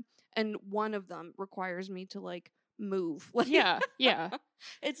tracker. And one of them requires me to like move. Like, Yeah. Yeah.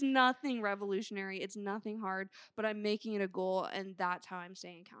 it's nothing revolutionary. It's nothing hard, but I'm making it a goal, and that's how I'm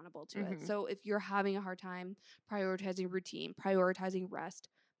staying accountable to it. Mhm. So if you're having a hard time prioritizing routine, prioritizing rest,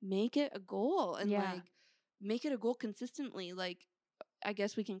 make it a goal and Yeah. like make it a goal consistently. Like I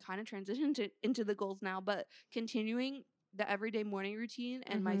guess we can kind of transition into the goals now, but continuing the everyday morning routine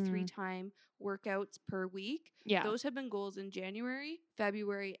and my 3-time workouts per week. Yeah. Those have been goals in January,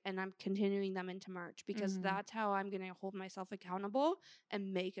 February, and I'm continuing them into March because Mhm. that's how I'm going to hold myself accountable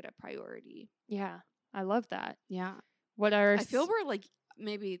and make it a priority. Yeah. I love that. Yeah. What are I feel we're like,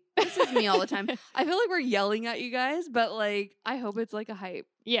 maybe this is me all the time. I feel like we're yelling at you guys, but like, I hope it's like a hype.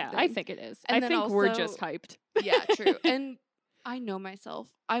 Yeah, I thing. think it is. And I then think we're also- just hyped. Yeah, true. And I know myself.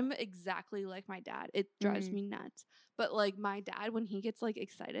 I'm exactly like my dad. It drives Mm. me nuts. But like my dad, when he gets like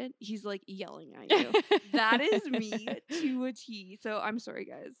excited, he's like yelling at you. That is me to a T. So I'm sorry,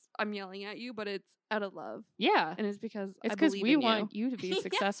 guys. I'm yelling at you, but it's out of love, Yeah. and it's because It's I because believe we in want you to be Yeah.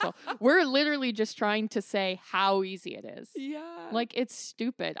 successful. We're literally just trying to say how easy it is. Yeah. Like, it's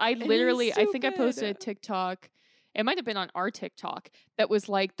stupid. I is literally, I think I posted a stupid. TikTok. It might have been on our TikTok that was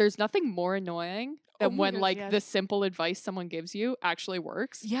like, there's nothing more annoying than my when gosh, like yes. the simple advice someone gives you actually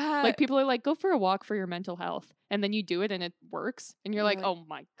works. yeah. Like people are like, go for a walk for your mental health. And then you do it and it works. And you're You're like, like, oh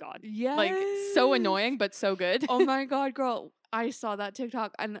my God. yeah. Like so annoying, but so good. Oh my God, girl. I saw that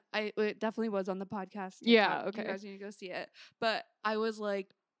TikTok and it definitely was on the podcast. Yeah, TikTok. okay. You guys need to go see it. But I was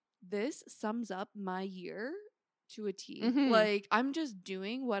like, this sums up my year to a T. Mhm. Like, I'm just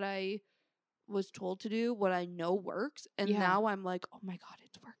doing what I was told to do, what I know works. And Yeah. now I'm like, oh my God,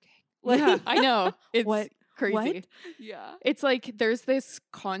 it's working. Yeah, I know. It's What? crazy. What? Yeah. It's like there's this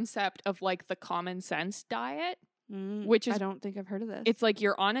concept of like the common sense diet, which I is don't think I've heard of this. it's like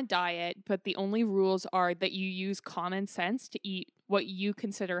you're on a diet, but the only rules are that you use common sense to eat what you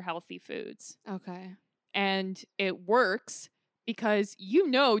consider healthy foods. okay. And it works because you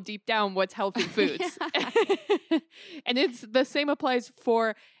know deep down what's healthy foods. And it's the same applies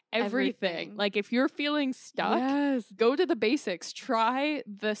for everything. Everything. Like if you're feeling stuck, Yes. go to the basics. Try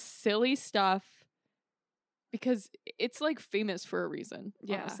the silly stuff because it's like famous for a reason,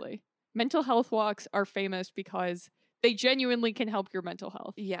 Yeah. honestly. Mental health walks are famous because they genuinely can help your mental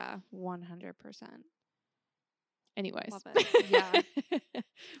health. Yeah, 100%. Anyways. Love it. Yeah.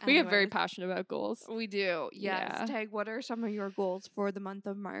 We get very Anyways. passionate about goals. We do. Yes. Yeah. Tag, what are some of your goals for the month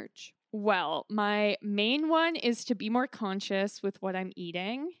of March? Well, my main one is to be more conscious with what I'm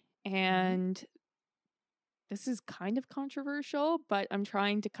eating. And this is kind of controversial, but I'm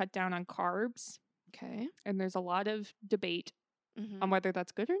trying to cut down on carbs. Okay. And there's a lot of debate Mm-hmm. on whether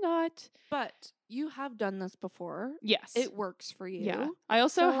that's good or not. But you have done this before. Yes. It works for you. Yeah. I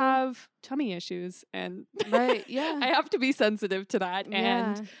also So- have tummy issues, and Right, yeah. I have to be sensitive to that. Yeah.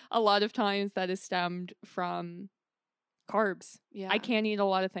 And a lot of times that is stemmed from carbs. Yeah. I can't eat a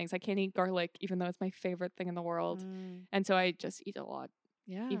lot of things. I can't eat garlic, even though it's my favorite thing in the world. Mm, And so I just eat a lot,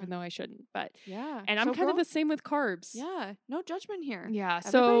 yeah. even though I shouldn't. But Yeah. and I'm So, kind of girl, the same with carbs. Yeah. No judgment here. Yeah.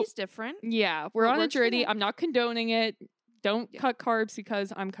 So Everybody's different. yeah, we're What on a works for journey. them. I'm not condoning it. Don't Yeah. cut carbs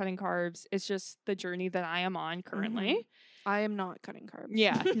because I'm cutting carbs. It's just the journey that I am on currently. Mhm. I am not cutting carbs.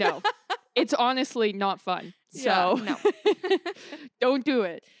 Yeah, no. It's honestly not fun. Yeah, So no. don't do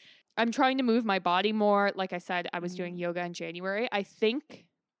it. I'm trying to move my body more. Like I said, I was doing Mhm. yoga in January. I think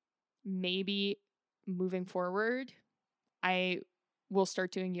maybe moving forward, I will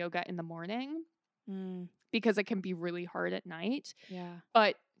start doing yoga in the morning Mm, because it can be really hard at night. yeah.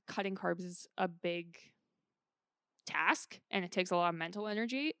 But cutting carbs is a big task and it takes a lot of mental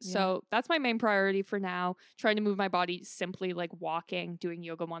energy. Yeah. So that's my main priority for now. Trying to move my body simply like walking, doing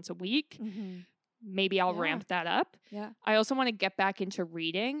yoga once a week. Mm-hmm. Maybe I'll Yeah. ramp that up. Yeah. I also want to get back into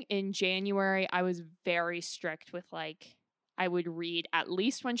reading. In January, I was very strict with like, I would read at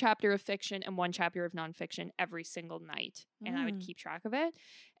least one chapter of fiction and one chapter of nonfiction every single night. And I would Mm. keep track of it.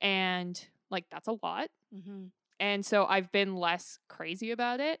 And like, that's a lot. Mm-hmm. And so I've been less crazy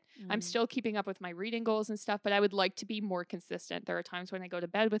about it. I'm Mm. still keeping up with my reading goals and stuff, but I would like to be more consistent. There are times when I go to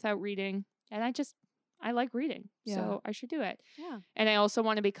bed without reading, and I like reading. Yeah. So I should do it. Yeah. And I also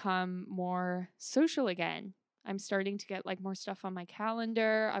want to become more social again. I'm starting to get like more stuff on my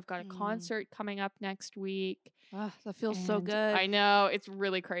calendar. I've got a Mm. concert coming up next week. Ah, that feels so and good. I know, it's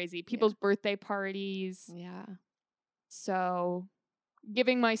really crazy. People's birthday parties. Yeah. So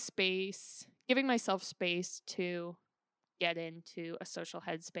giving myself space to get into a social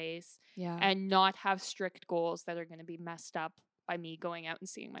headspace Yeah. and not have strict goals that are going to be messed up by me going out and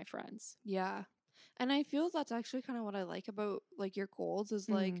seeing my friends. Yeah. And I feel that's actually kind of what I like about like your goals is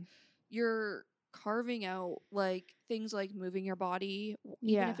like Mm. you're carving out like things like moving your body, even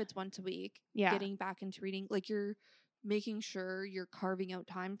Yeah. if it's once a week, Yeah. getting back into reading. Like you're making sure you're carving out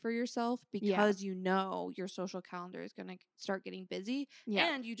time for yourself Yeah. because you know your social calendar is going to start getting busy.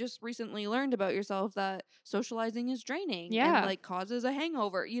 Yeah. And you just recently learned about yourself that socializing is draining Yeah. and like causes a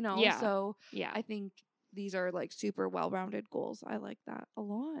hangover, you know? Yeah. So Yeah. I think these are like super well-rounded goals. I like that a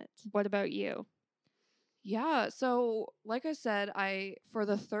lot. What about you? Yeah, so like I said, for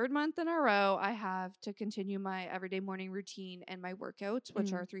the third month in a row, I have to continue my everyday morning routine and my workouts, which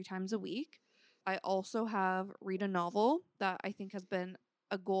Mm. are 3 times a week. I also have read a novel that I think has been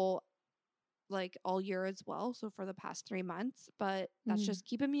a goal like all year as well. So for the past 3 months, but that's Mm. just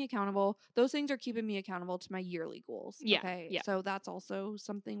keeping me accountable. Those things are keeping me accountable to my yearly goals. Yeah, Okay. yeah. So that's also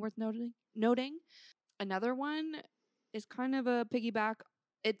something worth noting. Another one is kind of a piggyback.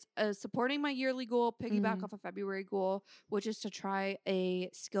 It's supporting my yearly goal, piggyback Mm. off a February goal, which is to try a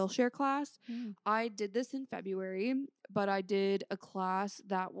Skillshare class. Mm. I did this in February, but I did a class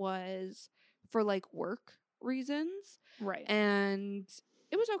that was for like work reasons. Right. And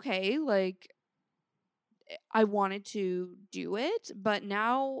it was okay. Like, I wanted to do it, but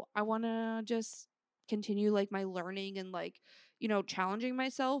now I want to just continue like my learning and like, challenging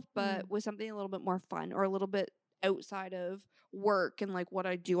myself, but with something a little bit more fun or a little bit outside of work and like what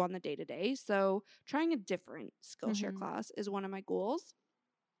I do on the day to day. So, trying a different Skillshare Mhm. class is one of my goals.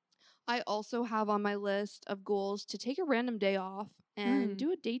 I also have on my list of goals to take a random day off and Mm.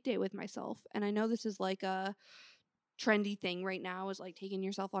 do a date day with myself. And I know this is like a trendy thing right now is like taking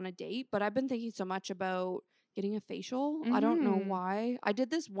yourself on a date, but I've been thinking so much about getting a facial. I don't know Mm. why. I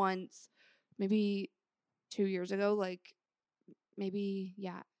did this once, maybe 2 years ago, like maybe,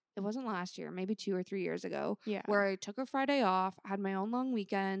 yeah, it wasn't last year, maybe 2 or 3 years ago, Yeah. where I took a Friday off, had my own long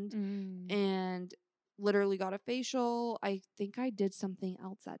weekend, Mm. and literally got a facial. I think I did something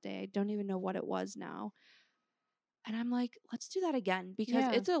else that day. I don't even know what it was now. And I'm like, let's do that again because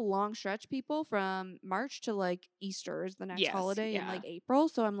Yeah. it's a long stretch, people, from March to like Easter is the next Yes, holiday in yeah. like April.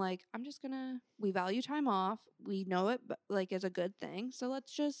 So I'm like, we value time off. We know it like is a good thing. So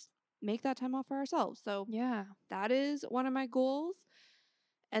let's just make that time off for ourselves. So Yeah. that is one of my goals.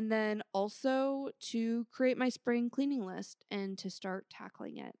 And then also to create my spring cleaning list and to start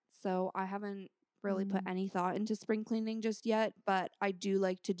tackling it. So I haven't really put any thought into spring cleaning just yet, but I do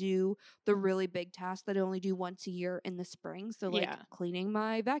like to do the really big tasks that I only do once a year in the spring. So like cleaning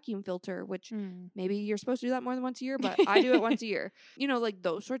my vacuum filter, which maybe you're supposed to do that more than once a year, but I do it once a year. You know, like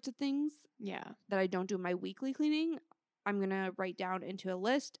those sorts of things. Yeah. That I don't do my weekly cleaning, I'm going to write down into a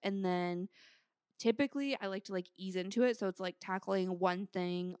list, and then typically I like to like ease into it. So it's like tackling one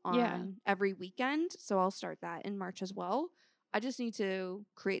thing on every weekend. So I'll start that in March as well. I just need to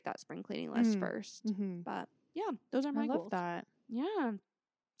create that spring cleaning list first. But yeah, those are my goals. I love that. Yeah.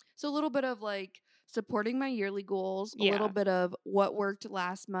 So a little bit of like supporting my yearly goals, a little bit of what worked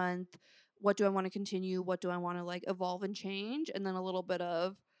last month, what do I want to continue, what do I want to like evolve and change, and then a little bit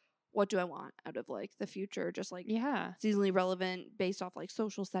of what do I want out of like the future, just like seasonally relevant based off like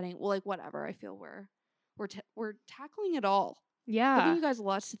social setting, well, like whatever. I feel we're tackling it all. Yeah. Giving you guys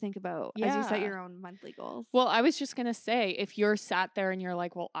lots to think about as you set your own monthly goals. Well, I was just going to say, if you're sat there and you're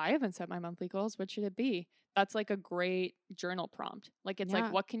like, well, I haven't set my monthly goals, what should it be? That's like a great journal prompt. Like, it's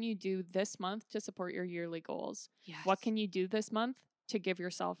like, what can you do this month to support your yearly goals? Yes. What can you do this month to give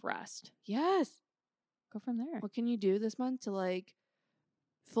yourself rest? Yes. Go from there. What can you do this month to like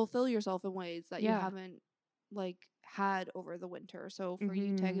fulfill yourself in ways that you haven't like had over the winter? So for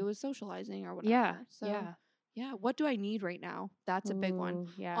you, Teg, it was socializing or whatever. Yeah. So yeah, what do I need right now? That's a big one.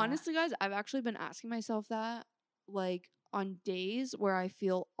 Yeah. Honestly, guys, I've actually been asking myself that like on days where I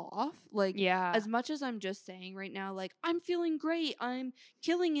feel off. Like as much as I'm just saying right now, like I'm feeling great, I'm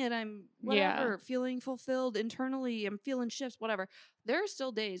killing it, I'm whatever, feeling fulfilled internally, I'm feeling shifts, whatever. There are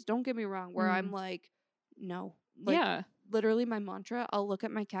still days, don't get me wrong, where I'm like, no. Like literally my mantra, I'll look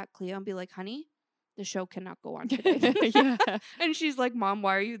at my cat Cleo and be like, honey, the show cannot go on today. And she's like, Mom,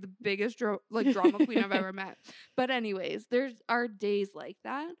 why are you the biggest drama queen I've ever met? But anyways, there are days like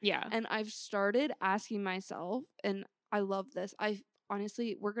that. Yeah. And I've started asking myself, and I love this.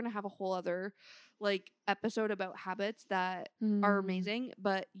 Honestly, we're going to have a whole other like episode about habits that are amazing,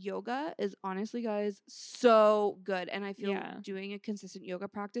 but yoga is honestly, guys, so good. And I feel doing a consistent yoga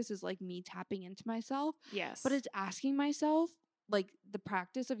practice is like me tapping into myself. Yes. But it's asking myself, like the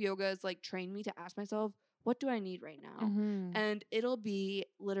practice of yoga is like train me to ask myself, what do I need right now? And it'll be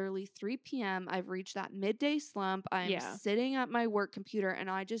literally 3 p.m. I've reached that midday slump. I'm sitting at my work computer and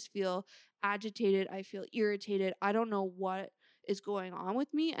I just feel agitated. I feel irritated. I don't know what is going on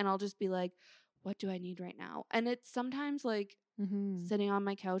with me. And I'll just be like, what do I need right now? And it's sometimes like sitting on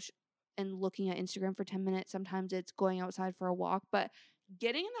my couch and looking at Instagram for 10 minutes. Sometimes it's going outside for a walk. But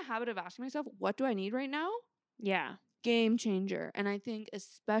getting in the habit of asking myself, what do I need right now? Yeah. Game changer. And I think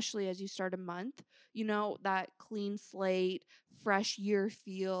especially as you start a month, you know, that clean slate, fresh year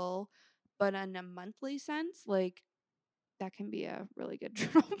feel, but in a monthly sense, like that can be a really good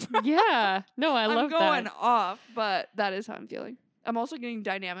journal prompt. Yeah. No, I love that. I'm going off, but that is how I'm feeling. I'm also getting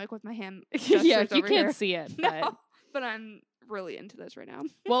dynamic with my hand. Yeah, you can't see it. But. No, but I'm really into this right now.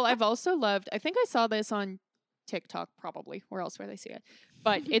 Well, I've also loved, I think I saw this on TikTok probably. Where else would I see it?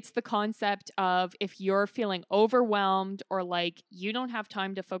 But it's the concept of if you're feeling overwhelmed or like you don't have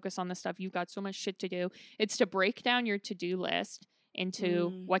time to focus on the stuff, you've got so much shit to do, it's to break down your to-do list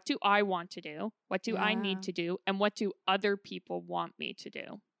into what do I want to do? What do I need to do? And what do other people want me to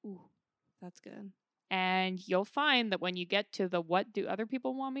do? Ooh, that's good. And you'll find that when you get to the what do other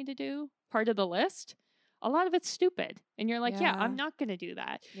people want me to do part of the list, a lot of it's stupid. And you're like, yeah I'm not going to do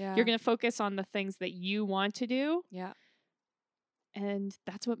that. Yeah. You're going to focus on the things that you want to do. Yeah. And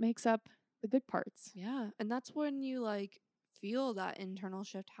that's what makes up the good parts. Yeah. And that's when you like feel that internal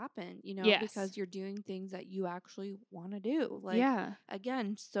shift happen, you know, because you're doing things that you actually want to do. Like,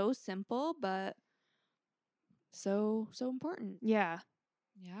 again, so simple, but so important. Yeah.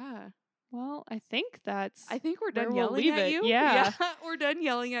 Yeah. Well, I think we're done yelling at you. Yeah. We're done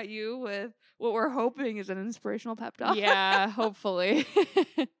yelling at you with what we're hoping is an inspirational pep talk. Yeah, hopefully.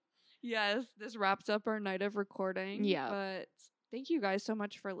 Yes, this wraps up our night of recording. Yeah. But thank you guys so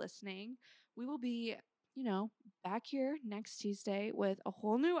much for listening. We will be, you know, back here next Tuesday with a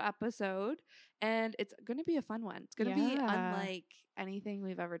whole new episode. And it's going to be a fun one. It's going to be unlike anything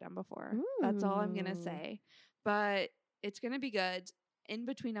we've ever done before. Ooh. That's all I'm going to say. But it's going to be good. In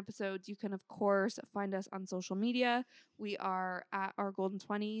between episodes, you can, of course, find us on social media. We are at our Golden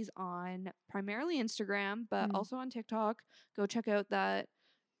 20s on primarily Instagram, but also on TikTok. Go check out that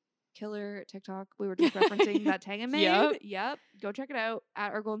killer TikTok we were just referencing that Tang made. Yep. Go check it out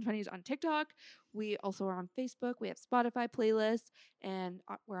at our Golden 20s on TikTok. We also are on Facebook. We have Spotify playlists, and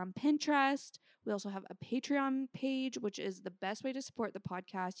we're on Pinterest. We also have a Patreon page, which is the best way to support the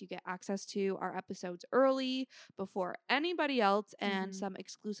podcast. You get access to our episodes early before anybody else and some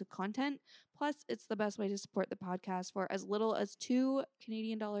exclusive content. Plus, it's the best way to support the podcast for as little as $2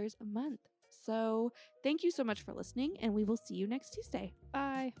 Canadian a month. So thank you so much for listening, and we will see you next Tuesday.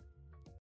 Bye.